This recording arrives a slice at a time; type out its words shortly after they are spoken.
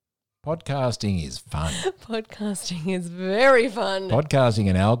Podcasting is fun. Podcasting is very fun. Podcasting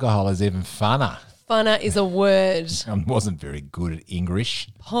and alcohol is even funner. Funner is a word. I wasn't very good at English.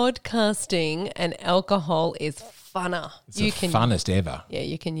 Podcasting and alcohol is funner. It's the funnest ever. Yeah,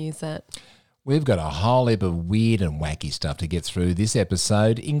 you can use that. We've got a whole heap of weird and wacky stuff to get through this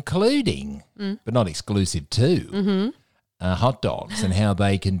episode, including, but not exclusive to, hot dogs and how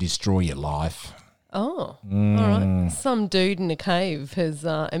they can destroy your life. Oh, all right. Some dude in a cave has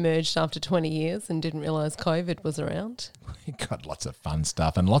emerged after 20 years and didn't realise COVID was around. We've got lots of fun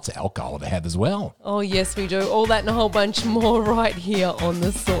stuff and lots of alcohol to have as well. Oh, yes, we do. All that and a whole bunch more right here on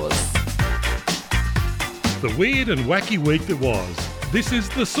The Source. The weird and wacky week that was. This is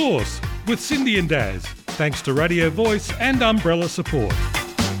The Source with Cindy and Daz. Thanks to Radio Voice and Umbrella support.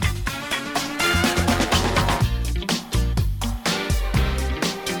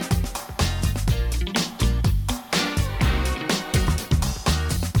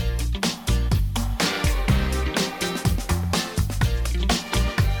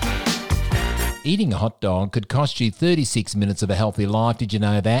 Eating a hot dog could cost you 36 minutes of a healthy life. Did you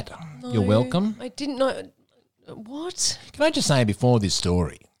know that? No, You're welcome. I didn't know. What? Can I just say before this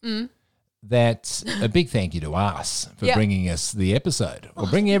story that a big thank you to us for bringing us the episode, or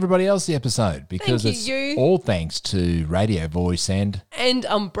bringing everybody else the episode, because it's all thanks to Radio Voice and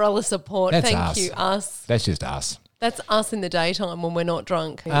Umbrella support. That's Thank us. you, us. That's just us. That's us in the daytime when we're not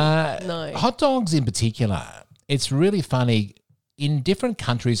drunk. No. Hot dogs in particular, it's really funny. In different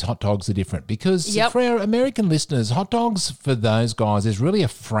countries, hot dogs are different because for our American listeners, hot dogs for those guys is really a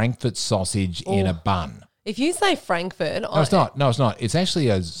Frankfurt sausage in a bun. If you say Frankfurt, No, it's not. No, it's not. It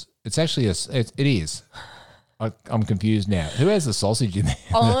is. I'm confused now. Who has the sausage in there?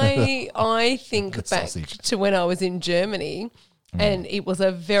 I think The back sausage. to when I was in Germany and it was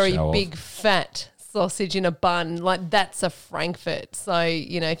a very Show off. big fat sausage in a bun. Like, that's a Frankfurt. So,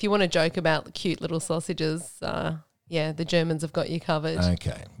 if you want to joke about the cute little sausages, the Germans have got you covered.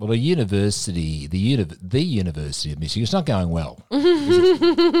 Okay. Well, the University of Michigan, it's not going well.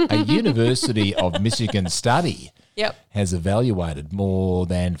 A University of Michigan study has evaluated more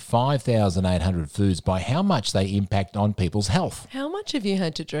than 5,800 foods by how much they impact on people's health. How much have you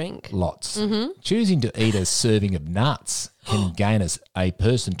had to drink? Lots. Choosing to eat a serving of nuts can gain a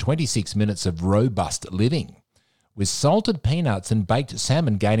person 26 minutes of robust living, with salted peanuts and baked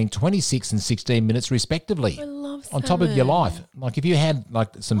salmon gaining 26 and 16 minutes respectively. I love on top of your salmon. life. Like if you had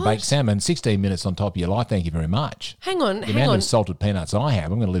some baked salmon, 16 minutes on top of your life, thank you very much. Hang on. The amount of salted peanuts I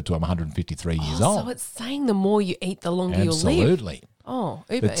have, I'm going to live to 153 years old. So it's saying the more you eat, the longer you'll live. Absolutely. Oh,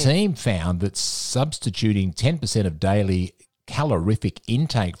 Uber The Eats. team found that substituting 10% of daily calorific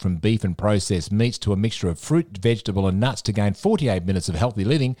intake from beef and processed meats to a mixture of fruit, vegetable and nuts to gain 48 minutes of healthy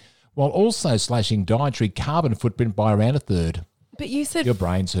living, while also slashing dietary carbon footprint by around a third. But you said Your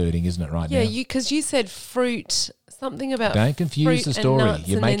brain's hurting, isn't it, right now? because you said fruit, something about Don't confuse fruit the and story. nuts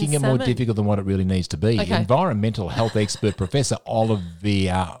You're and then making it more salmon. difficult than what it really needs to be. Okay. Environmental health expert Professor Oliver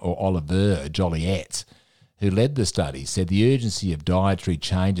Joliet, who led the study, said the urgency of dietary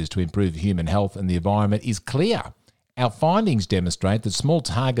changes to improve human health and the environment is clear. Our findings demonstrate that small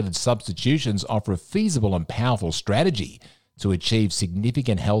targeted substitutions offer a feasible and powerful strategy to achieve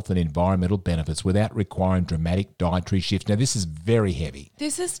significant health and environmental benefits without requiring dramatic dietary shifts. Now, this is very heavy.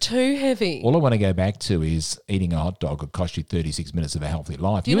 This is too heavy. All I want to go back to is eating a hot dog would cost you 36 minutes of a healthy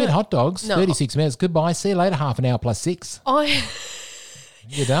life. You know- eat hot dogs, No. 36 minutes, goodbye, see you later, half an hour plus 6.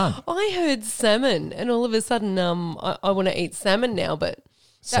 You're done. I heard salmon, and all of a sudden, I want to eat salmon now. But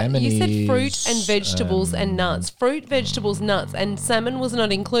Salmon you said is, fruit and vegetables and nuts. Fruit, vegetables, nuts, and salmon was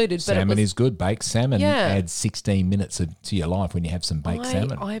not included. But Salmon it is good. Baked salmon Yeah. adds 16 minutes to your life when you have some baked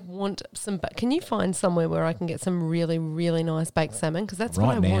salmon. I want some. Can you find somewhere where I can get some really, really nice baked salmon? Because that's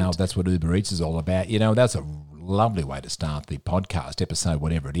Right what I now, want. that's what Uber Eats is all about. That's a lovely way to start the podcast episode,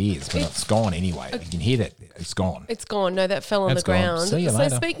 whatever it is. But it's gone anyway. You can hear that. It's gone. It's gone. No, that fell on That's the gone. ground. See you So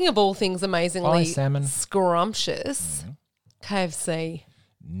later. speaking of all things amazingly Bye, salmon. scrumptious, KFC.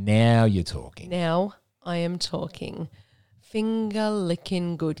 Now you're talking. Now I am talking. Finger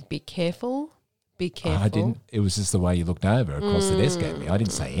licking good. Be careful. Be careful. I didn't. It was just the way you looked over across the desk at me. I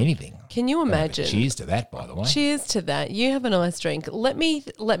didn't say anything. Can you imagine? Cheers to that, by the way. Cheers to that. You have a nice drink. Let me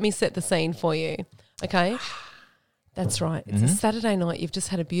set the scene for you. Okay? That's right. It's a Saturday night. You've just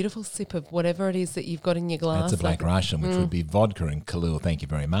had a beautiful sip of whatever it is that you've got in your glass. That's a Black Russian, which would be vodka and Kahlua. Thank you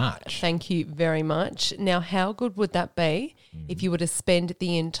very much. Thank you very much. Now, how good would that be if you were to spend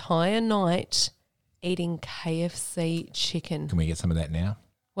the entire night eating KFC chicken? Can we get some of that now?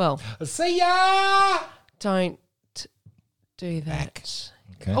 Well, See ya! don't do that. Back.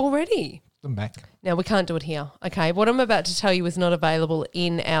 Okay. Already. them back. Now, we can't do it here, okay? What I'm about to tell you is not available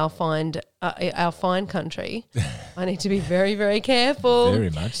in our fine country. I need to be very, very careful. Very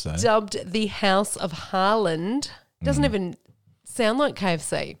much so. Dubbed the House of Haaland. Doesn't even sound like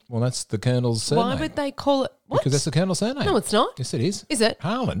KFC. Well, that's the Colonel's surname. Why would they call it? What? Because that's the Colonel's surname. No, it's not. Yes, it is. Is it?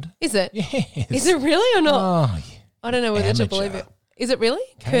 Haaland. Is it? Yes. Is it really or not? Oh, I don't know whether to believe it. Is it really?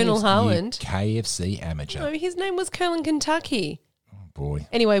 Colonel Haaland? KFC amateur. No, his name was Colonel Kentucky. Oh, boy.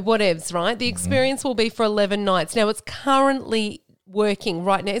 Anyway, whatevs, right? The experience will be for 11 nights. Now, it's currently working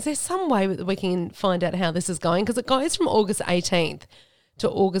right now. Is there some way that we can find out how this is going? Because it goes from August 18th to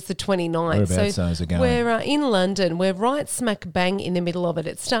August the 29th. Whereabouts is it going? We're in London. We're right smack bang in the middle of it.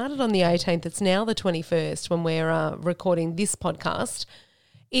 It started on the 18th. It's now the 21st when we're recording this podcast.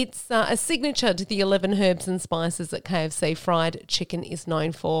 It's a signature to the 11 herbs and spices that KFC fried chicken is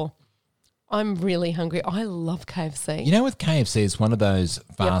known for. I'm really hungry. I love KFC. You know, with KFC, it's one of those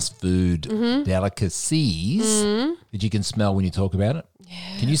fast food delicacies that you can smell when you talk about it.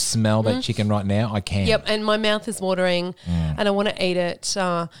 Yeah. Can you smell that chicken right now? I can. Yep, and my mouth is watering and I want to eat it.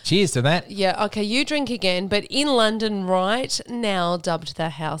 Cheers to that. Yeah, okay, you drink again. But in London right now, dubbed the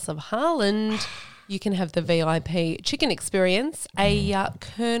House of Haaland, you can have the VIP chicken experience. A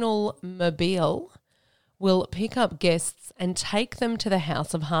Colonel Mobile will pick up guests and take them to the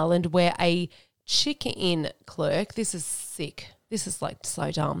House of Haaland, where a check-in clerk, this is sick, this is like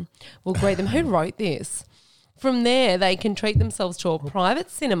so dumb, will greet them. Who wrote this? From there, they can treat themselves to a private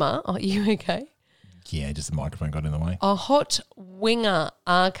cinema. Are you okay? Yeah, just the microphone got in the way. A hot winger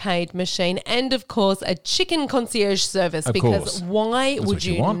arcade machine and, of course, a chicken concierge service. Of because course. why That's would what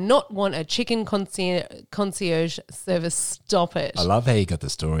you you want. not want a chicken concierge service? Stop it. I love how you got the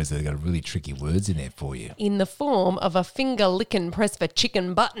stories that have got really tricky words in there for you. In the form of a finger-licking press for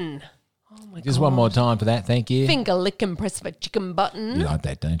chicken button. Oh, my Just God. one more time for that, thank you. Finger-licking press for chicken button. You like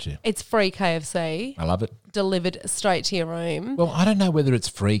that, don't you? It's free KFC. I love it. Delivered straight to your room. Well, I don't know whether it's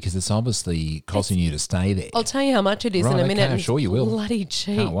free because it's obviously costing you to stay there. I'll tell you how much it is Right, in a okay, minute. I'm and sure it's you will. bloody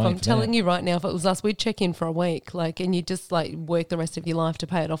cheap. Can't wait I'm for telling that. you right now, if it was us, we'd check in for a week, and you just work the rest of your life to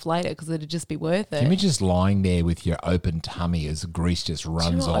pay it off later because it'd just be worth it. Can you just lying there with your open tummy as grease just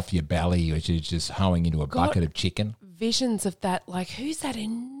runs know what? off your belly as you're just hoeing into a bucket of chicken? Visions of that, who's that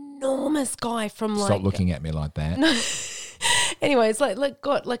enormous guy from Stop looking at me like that. Anyway, it's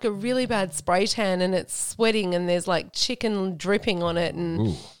got a really bad spray tan and it's sweating and there's chicken dripping on it and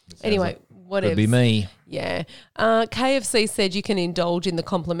Ooh, anyway, whatever. It'd be me. Yeah. KFC said you can indulge in the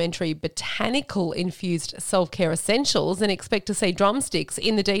complimentary botanical infused self-care essentials and expect to see drumsticks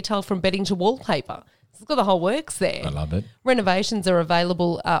in the detail from bedding to wallpaper. It's got the whole works there. I love it. Renovations are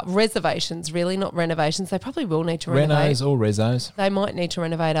available. Reservations, really, not renovations. They probably will need to renovate. Renos or Rezos. They might need to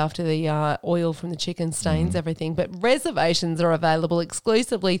renovate after the oil from the chicken stains everything. But reservations are available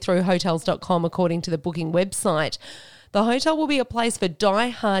exclusively through hotels.com according to the booking website. The hotel will be a place for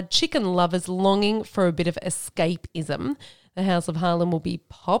die-hard chicken lovers longing for a bit of escapism. The House of Haaland will be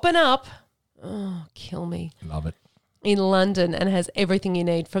popping up. Oh, kill me. Love it. In London and has everything you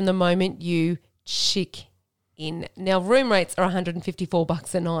need from the moment you chick in. Now, room rates are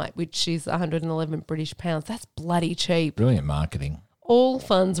 $154 a night, which is 111 British pounds. That's bloody cheap. Brilliant marketing. All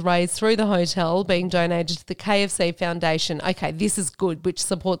funds raised through the hotel being donated to the KFC Foundation. Okay, this is good, which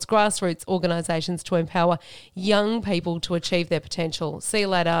supports grassroots organisations to empower young people to achieve their potential. See you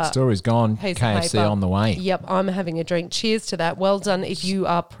later. Story's gone. Piece of KFC paper. on the way. Yep, I'm having a drink. Cheers to that. Well done if you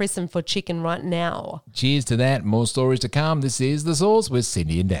are pressing for chicken right now. Cheers to that. More stories to come. This is The Source with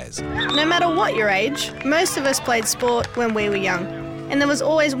Cindy and Daz. No matter what your age, most of us played sport when we were young. And there was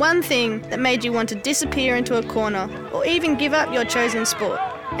always one thing that made you want to disappear into a corner or even give up your chosen sport.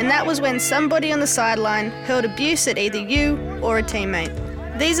 And that was when somebody on the sideline hurled abuse at either you or a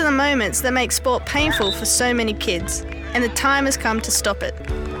teammate. These are the moments that make sport painful for so many kids, and the time has come to stop it.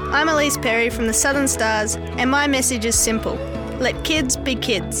 I'm Elise Perry from the Southern Stars, and my message is simple. Let kids be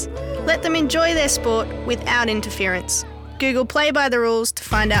kids. Let them enjoy their sport without interference. Google Play by the Rules to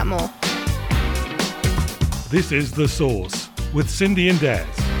find out more. This is The Source with Cindy and Daz.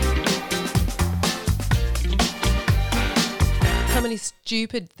 How many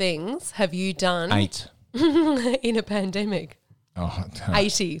stupid things have you done 8. in a pandemic? Oh,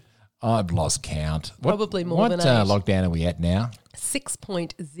 80. I've lost count. Probably more than What 8. lockdown are we at now?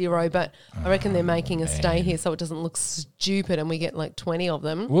 6.0, but I reckon they're making us stay here so it doesn't look stupid and we get 20 of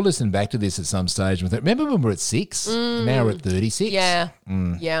them. We'll listen back to this at some stage. Remember when we were at 6? Now we're at 36? Yeah,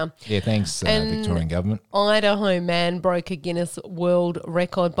 yeah. Yeah, thanks, And Victorian government. Idaho man broke a Guinness World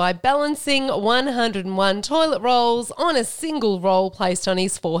Record by balancing 101 toilet rolls on a single roll placed on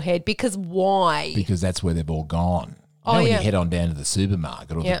his forehead. Because why? Because that's where they've all gone. Oh, when yeah. you head on down to the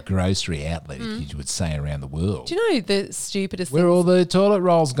supermarket or Yep. the grocery outlet, if you would say, around the world. Do you know the stupidest Where thing? are all the toilet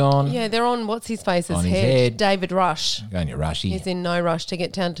rolls gone? Yeah, they're on what's his face's On his head. head. David Rush. Go on, you rushy. He's in no rush to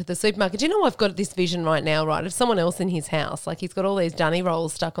get down to the supermarket. Do you know I've got this vision right now, right, of someone else in his house. Like he's got all these dunny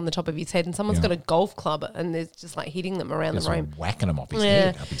rolls stuck on the top of his head and someone's got a golf club and they're just like hitting them around Just the room. whacking them off his Yeah.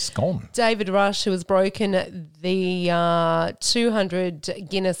 head, up his scone. David Rush, who has broken the 200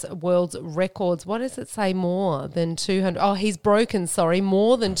 Guinness World Records. What does it say more than 200? Oh, he's broken,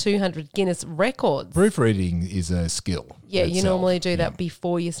 more than 200 Guinness records. Proofreading is a skill. Yeah, you itself. normally do that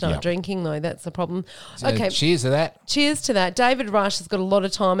before you start Yeah. drinking, though. That's the problem. So Okay, cheers to that. cheers to that. David Rush has got a lot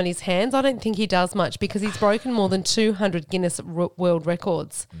of time on his hands. I don't think he does much because he's broken more than 200 Guinness World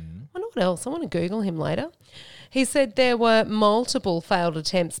Records. I wonder what else. I want to Google him later. He said there were multiple failed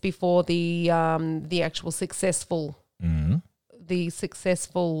attempts before the actual successful, the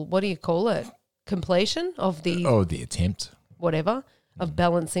successful, what do you call it? Completion of the The attempt. whatever of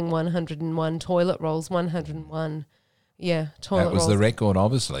balancing 101 toilet rolls, 101. Yeah, toilet That was rolls the record,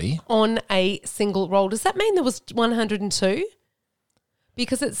 obviously. on a single roll. Does that mean there was 102?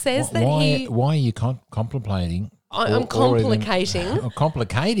 Because it says that Why are you contemplating? I'm complicating.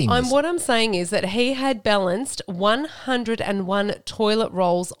 Complicating. this. What I'm saying is that he had balanced 101 toilet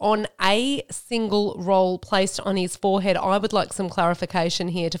rolls on a single roll placed on his forehead. I would like some clarification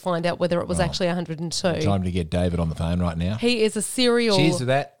here to find out whether it was actually 102. Time to get David on the phone right now. He is a serial Cheers to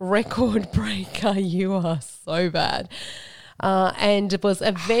that. record breaker. You are so bad. And was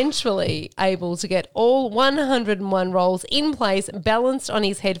eventually able to get all 101 rolls in place, balanced on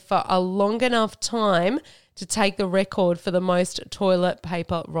his head for a long enough time to take the record for the most toilet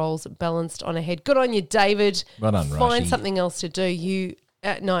paper rolls balanced on a head. Good on you, David. Well done, Find Rushy. something else to do.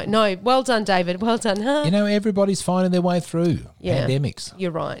 No. Well done, David. Well done. Huh? You know, everybody's finding their way through Yeah. pandemics.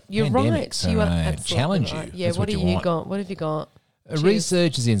 You're right. You're right. Pandemics You are are, absolutely challenge right. you. Yeah. That's What what have you you want. got? What have you got?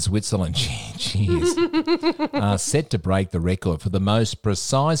 Researchers in Switzerland, cheers, are set to break the record for the most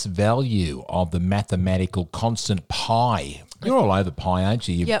precise value of the mathematical constant pi. You're all over pi, aren't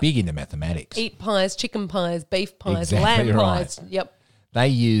you? You're Yep. big into mathematics. Eat pies, chicken pies, beef pies, Exactly lamb right. pies. Yep. They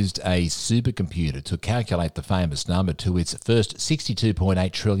used a supercomputer to calculate the famous number to its first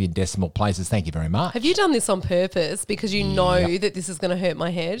 62.8 trillion decimal places. Thank you very much. Have you done this on purpose because you know that this is going to hurt my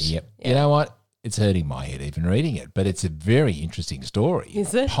head? Yep. You know what? It's hurting my head even reading it, but it's a very interesting story.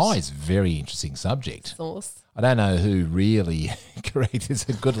 Is it? Pi is a very interesting subject. Sauce. I don't know who really correct. It's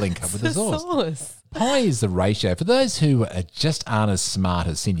a good link up with the source. Sauce. Pi is the ratio. For those who just aren't as smart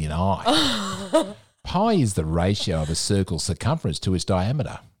as Cindy and I, pi is the ratio of a circle's circumference to its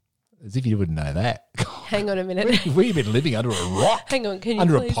diameter. As if you wouldn't know that. Hang on a minute. We've been living under a rock. Hang on. Can you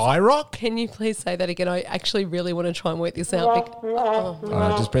Under please, a pi rock? Can you please say that again? I actually really want to try and work this out.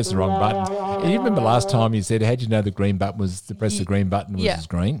 I just pressed the wrong button. You remember last time you said, how'd you know the green button was to press the green button was Yeah.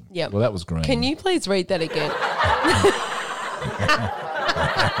 green? Yeah. Well, that was green. Can you please read that again?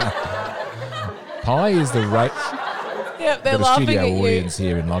 Pi is the rate. Yep, they're Got a laughing studio at you. audience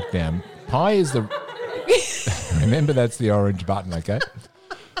here in lockdown. Pi is the. Remember, that's the orange button, okay?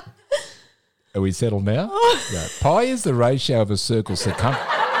 Are we settled now? Yeah. Pi is the ratio of a circle's circumference.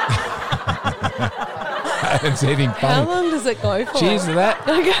 It's getting How funny. long does it go for? Cheers to that.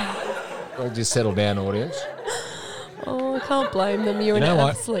 Okay. We'll just settle down, audience. Oh, I can't blame them. You're You know an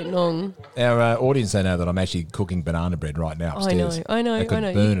what? absolute nong. Our audience, they know that I'm actually cooking banana bread right now upstairs. I know. I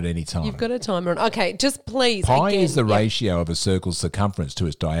could burn at any time. You've got a timer on. Okay, just please. Pi again, is the yep. ratio of a circle's circumference to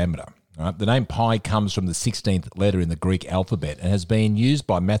its diameter. Right? The name pi comes from the 16th letter in the Greek alphabet and has been used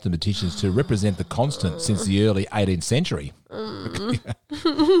by mathematicians to represent the constant since the early 18th century. If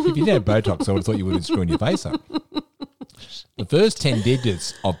you didn't have Botox, I would have thought you would have screwed your face up. The first 10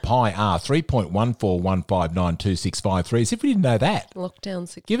 digits of pi are 3.141592653. As if we didn't know that. Lockdown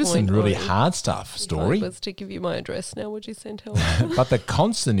 6. Give us some really hard stuff, story. If I was to give you my address now, would you send help? But the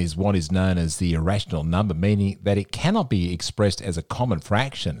constant is what is known as the irrational number, meaning that it cannot be expressed as a common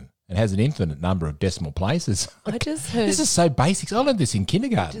fraction. It has an infinite number of decimal places. I just heard. This is so basic. I learned this in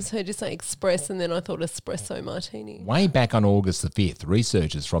kindergarten. Just heard you say express, and then I thought espresso martini. Way back on August the 5th,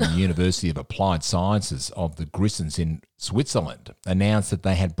 researchers from the University of Applied Sciences of the Grissens in Switzerland announced that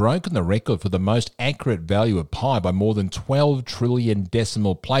they had broken the record for the most accurate value of pi by more than 12 trillion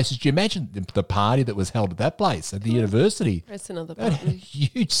decimal places. Do you imagine the party that was held at that place, at the university? Press another They had a button.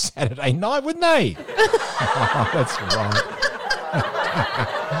 huge Saturday night, wouldn't they? Oh, that's right.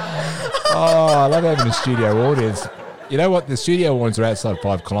 Oh, I love having a studio audience. You know what? The studio ones are outside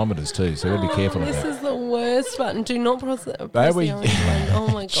 5 kilometres too, so we've got to be careful of This that. is the worst button. Do not press the we- orange button. Oh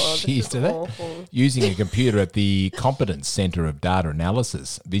my god, Jeez, this to is that. awful. Using a computer at the Competence Centre of Data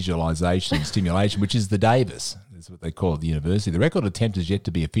Analysis, Visualisation and Stimulation, which is the Davis. That's what they call it at the university. The record attempt is yet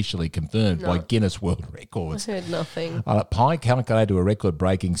to be officially confirmed by Guinness World Records. I heard nothing. Pi calculated to a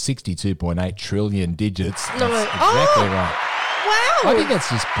record-breaking 62.8 trillion digits. No. That's exactly right. Wow. I think that's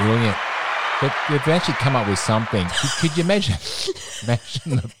just brilliant. But they've actually come up with something. Could you imagine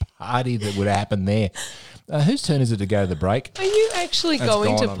the party that would happen there? Whose turn is it to go to the break? Are you actually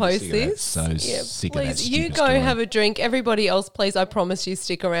going to post this? So sick of that Please, you stupid go story. have a drink. Everybody else, please, I promise you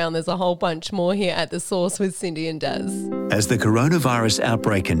stick around. There's a whole bunch more here at The Source with Cindy and Daz. As the coronavirus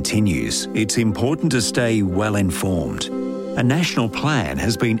outbreak continues, it's important to stay well informed. A national plan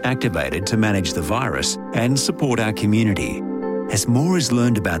has been activated to manage the virus and support our community. As more is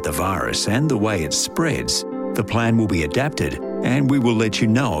learned about the virus and the way it spreads, the plan will be adapted and we will let you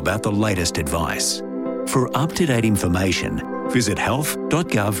know about the latest advice. For up-to-date information, visit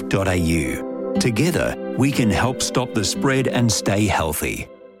health.gov.au. Together, we can help stop the spread and stay healthy.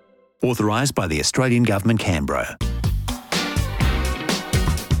 Authorised by the Australian Government, Canberra.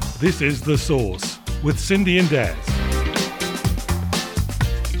 This is The Source with Cindy and Daz.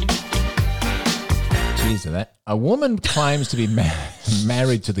 Cheers to that. A woman claims to be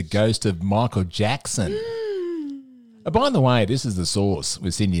married to the ghost of Michael Jackson. By the way, this is The Source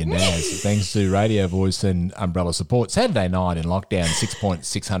with Cindy and Daz, thanks to Radio Voice and Umbrella Support. Saturday night in lockdown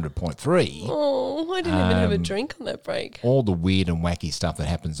 600.3. Oh, I didn't even have a drink on that break. All the weird and wacky stuff that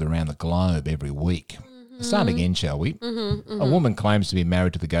happens around the globe every week. Start again, shall we? A woman claims to be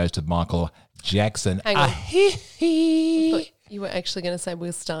married to the ghost of Michael Jackson. Hang on. Hee. But you were actually going to say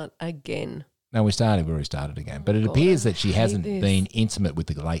we'll start again. No, we've already started again. But it appears that she hasn't been intimate with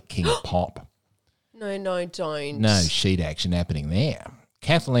the late King of Pop. No, don't. No sheet action happening there.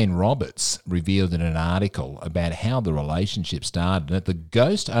 Kathleen Roberts revealed in an article about how the relationship started that the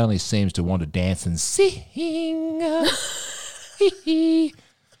ghost only seems to want to dance and sing.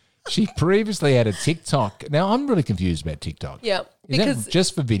 She previously had a TikTok. Now, I'm really confused about TikTok. Yeah. Is Because that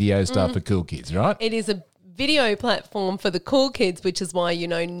just for video stuff for cool kids, right? it is a video platform for the cool kids, which is why you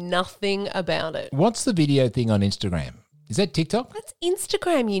know nothing about it. What's the video thing on Instagram? Is that TikTok? That's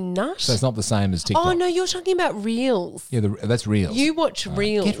Instagram, you nut. So it's not the same as TikTok. Oh, no, you're talking about Reels. Yeah, that's Reels. You watch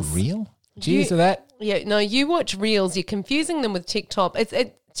Reels. Get real? Cheers to that. Yeah, no, you watch Reels. You're confusing them with TikTok. It's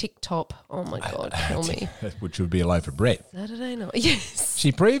TikTok. Oh, my God, kill me. Which would be a loaf of bread. Saturday night. Yes.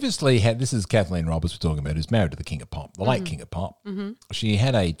 She previously had, this is Kathleen Roberts we're talking about, who's married to the King of Pop, the late King of Pop. Mm-hmm. She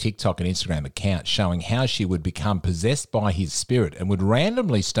had a TikTok and Instagram account showing how she would become possessed by his spirit and would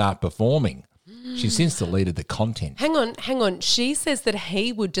randomly start performing. She's since deleted the content. Hang on. She says that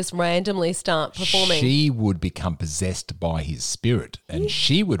he would just randomly start performing. She would become possessed by his spirit and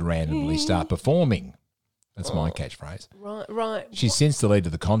she would randomly start performing. That's my catchphrase. Right. She's since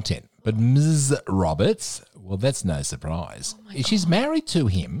deleted the content. But Ms. Roberts, well, that's no surprise. She's married to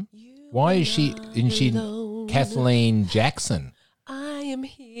him. Why is she? Isn't she Kathleen Jackson? I am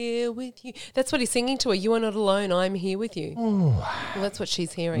here with you. That's what he's singing to her. You are not alone. I'm here with you. Well, that's what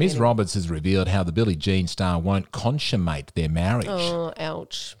she's hearing. Ms. Roberts has revealed how the Billie Jean star won't consummate their marriage. Oh,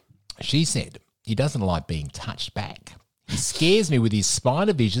 ouch. She said, he doesn't like being touched back. He scares me with his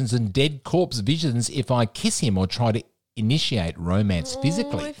spider visions and dead corpse visions if I kiss him or try to initiate romance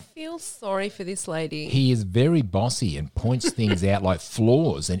physically. I feel sorry for this lady. He is very bossy and points things out like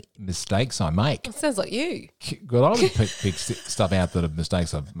flaws and mistakes I make. It sounds like you. Well, I would pick stuff out that are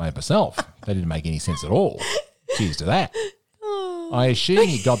mistakes I've made myself. They didn't make any sense at all. Cheers to that. I assume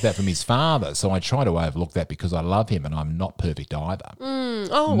he got that from his father, so I try to overlook that because I love him and I'm not perfect either.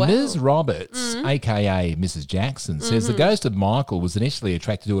 Oh, wow. Ms. Roberts, a.k.a. Mrs. Jackson, says the ghost of Michael was initially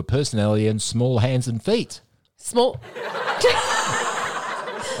attracted to her personality and small hands and feet. Small.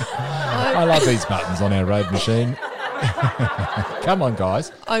 I love these buttons on our road machine. Come on,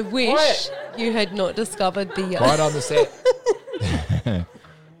 guys. I wish you had not discovered the... Right on the set.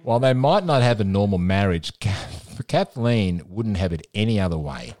 While they might not have a normal marriage, Kathleen wouldn't have it any other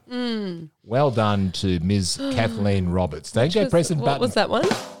way. Well done to Ms. Kathleen Roberts. Don't go pressing buttons. What was that one?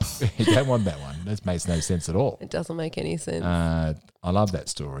 You don't want that one. That makes no sense at all. It doesn't make any sense. I love that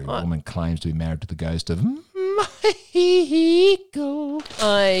story. A woman claims to be married to the ghost of Michael.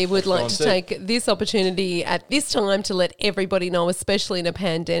 I would like to take this opportunity at this time to let everybody know, especially in a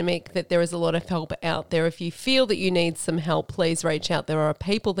pandemic, that there is a lot of help out there. If you feel that you need some help, please reach out. There are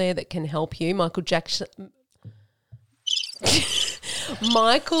people there that can help you. Michael Jackson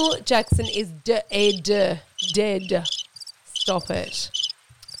is dead. Stop it.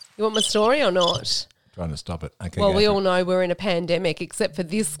 You want my story or not? Trying to stop it. Okay. Well, we all know we're in a pandemic, except for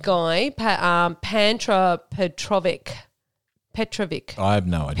this guy, Pantra Petrovic. Petrovic. I have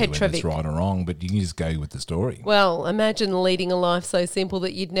no idea whether Petrovic. it's right or wrong, but you can just go with the story. Well, imagine leading a life so simple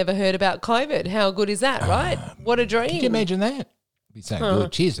that you'd never heard about COVID. How good is that, right? What a dream. Can you imagine that? Be so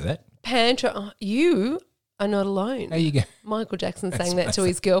good. Cheers to that. You are not alone. There you go. Michael Jackson sang that to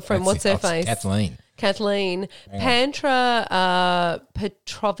his girlfriend. What's her face? Kathleen. Pantra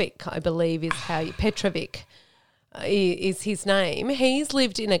Petrovic, I believe, is how you... Petrovic is his name. He's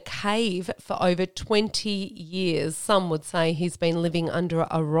lived in a cave for over 20 years. Some would say he's been living under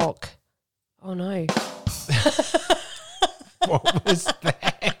a rock. Oh, no. What was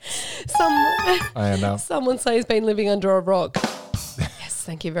that? I don't know. Someone say he's been living under a rock. Yes,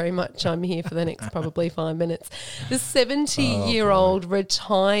 thank you very much. I'm here for the next probably 5 minutes. The 70-year-old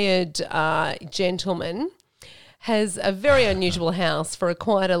retired gentleman has a very unusual house for a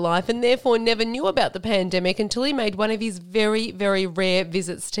quieter life and therefore never knew about the pandemic until he made one of his very, very rare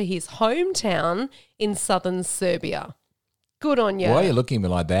visits to his hometown in southern Serbia. Good on you. Why are you looking at me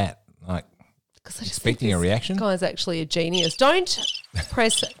like that? Like, expecting a reaction? This guy's actually a genius. Don't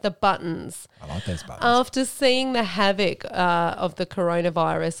press the buttons. I like those buttons. After seeing the havoc of the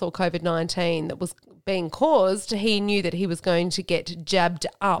coronavirus or COVID-19 that was being caused, he knew that he was going to get jabbed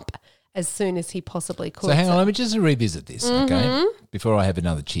up as soon as he possibly could. So hang on, let me just revisit this, okay, before I have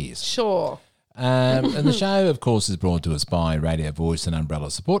another cheers. Sure. And the show, of course, is brought to us by Radio Voice and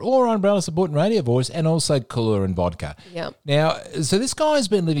Umbrella Support, or Umbrella Support and Radio Voice, and also Cooler and Vodka. Yep. Now, so this guy's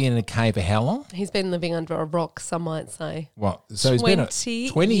been living in a cave for how long? He's been living under a rock, some might say. Well, so he's been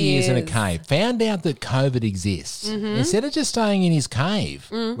 20 years in a cave, found out that COVID exists. Instead of just staying in his cave,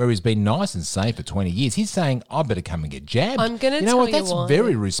 where he's been nice and safe for 20 years, he's saying, I better come and get jabbed. I'm going to tell know what? you That's why.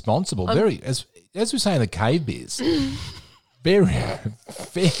 very responsible. Very, as we say in the cave biz. Very,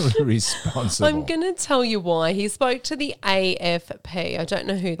 very responsible. I'm going to tell you why. He spoke to the AFP. I don't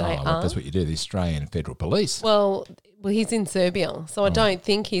know who they are. That's what you do, the Australian Federal Police. Well, he's in Serbia, so I don't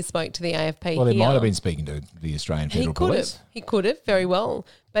think he spoke to the AFP Well, he here. might have been speaking to the Australian Federal Police. He could have, very well.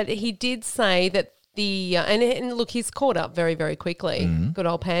 But he did say that and look, he's caught up very, very quickly. Good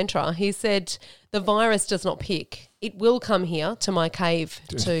old Pantra. He said the virus does not pick. It will come here to my cave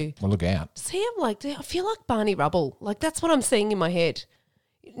too. Well, look out. See, I feel like Barney Rubble. Like, that's what I'm seeing in my head.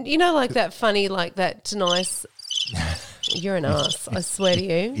 You know, like that funny, like that nice... You're an ass, I swear to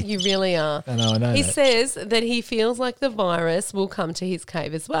you. You really are. I know He that. says that he feels like the virus will come to his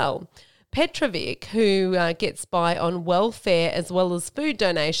cave as well. Petrovic, who gets by on welfare as well as food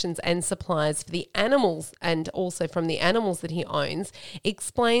donations and supplies for the animals and also from the animals that he owns,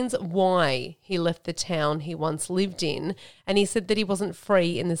 explains why he left the town he once lived in. And he said that he wasn't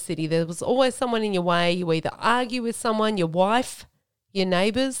free in the city. There was always someone in your way. You either argue with someone, your wife, your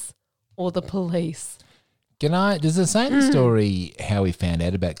neighbours, or the police. Does it say in the story how he found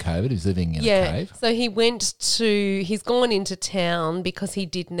out about COVID? He's living in a cave? So he's gone into town because he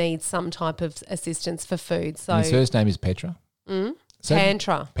did need some type of assistance for food. So And his first name is Petra? So,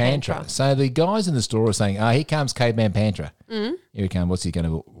 Pantra. So the guys in the store are saying, here comes Caveman Pantra. Here he comes. What's he going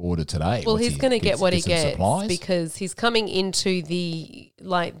to order today? Well, he's going to get what he gets supplies? because he's coming into the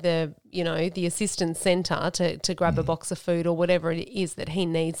assistance centre to grab a box of food or whatever it is that he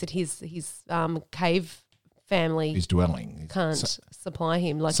needs that his cave family His dwelling. can't supply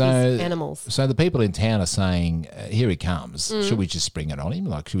him, like his animals. So the people in town are saying, here he comes. Should we just spring it on him?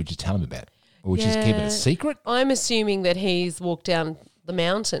 Like, should we just tell him about it? Or just keep it a secret? I'm assuming that he's walked down the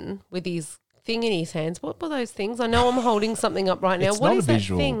mountain with his thing in his hands. What were those things? I know I'm holding something up right now. It's What not is a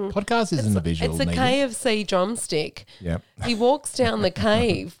visual. that thing? Podcast isn't a visual It's a medium. KFC drumstick. Yep. He walks down the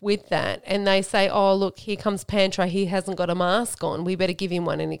cave with that and they say, oh, look, here comes Pantra. He hasn't got a mask on. We better give him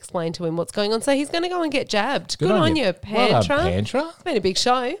one and explain to him what's going on. So he's going to go and get jabbed. Good on you, Pantra. Well done, Pantra. It's been a big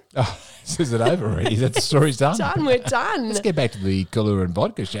show. Oh, is it over already? That the story's done? We're done. Let's get back to the Kahlua and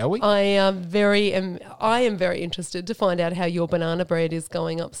vodka, shall we? I am very interested to find out how your banana bread is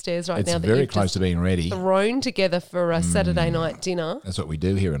going upstairs right It's now. That very you've close just to being ready. thrown together for a Saturday night dinner. That's what we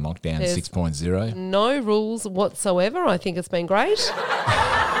do here in Lockdown There's 6.0. No rules whatsoever. I think it's been great.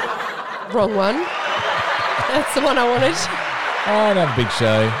 Wrong one. That's the one I wanted. Oh, another big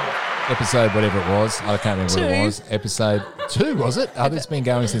show. Episode whatever it was. I can't remember what it 2. was. Episode 2, was it? Oh, it's been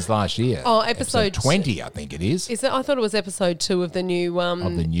going since last year. Oh, episode 20, I think it is. Is it? I thought it was episode 2 of the new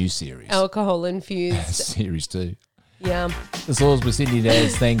Of the new series. alcohol infused. Series 2. Yeah. The Source with Sydney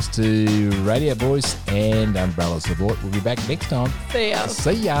Daz, thanks to Radio Voice and Umbrella Support. We'll be back next time. See ya.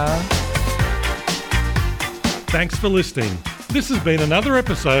 See ya. Thanks for listening. This has been another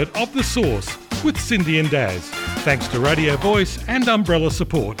episode of The Source with Cindy and Daz. Thanks to Radio Voice and Umbrella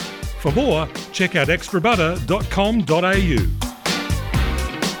Support. For more, check out extrabutter.com.au.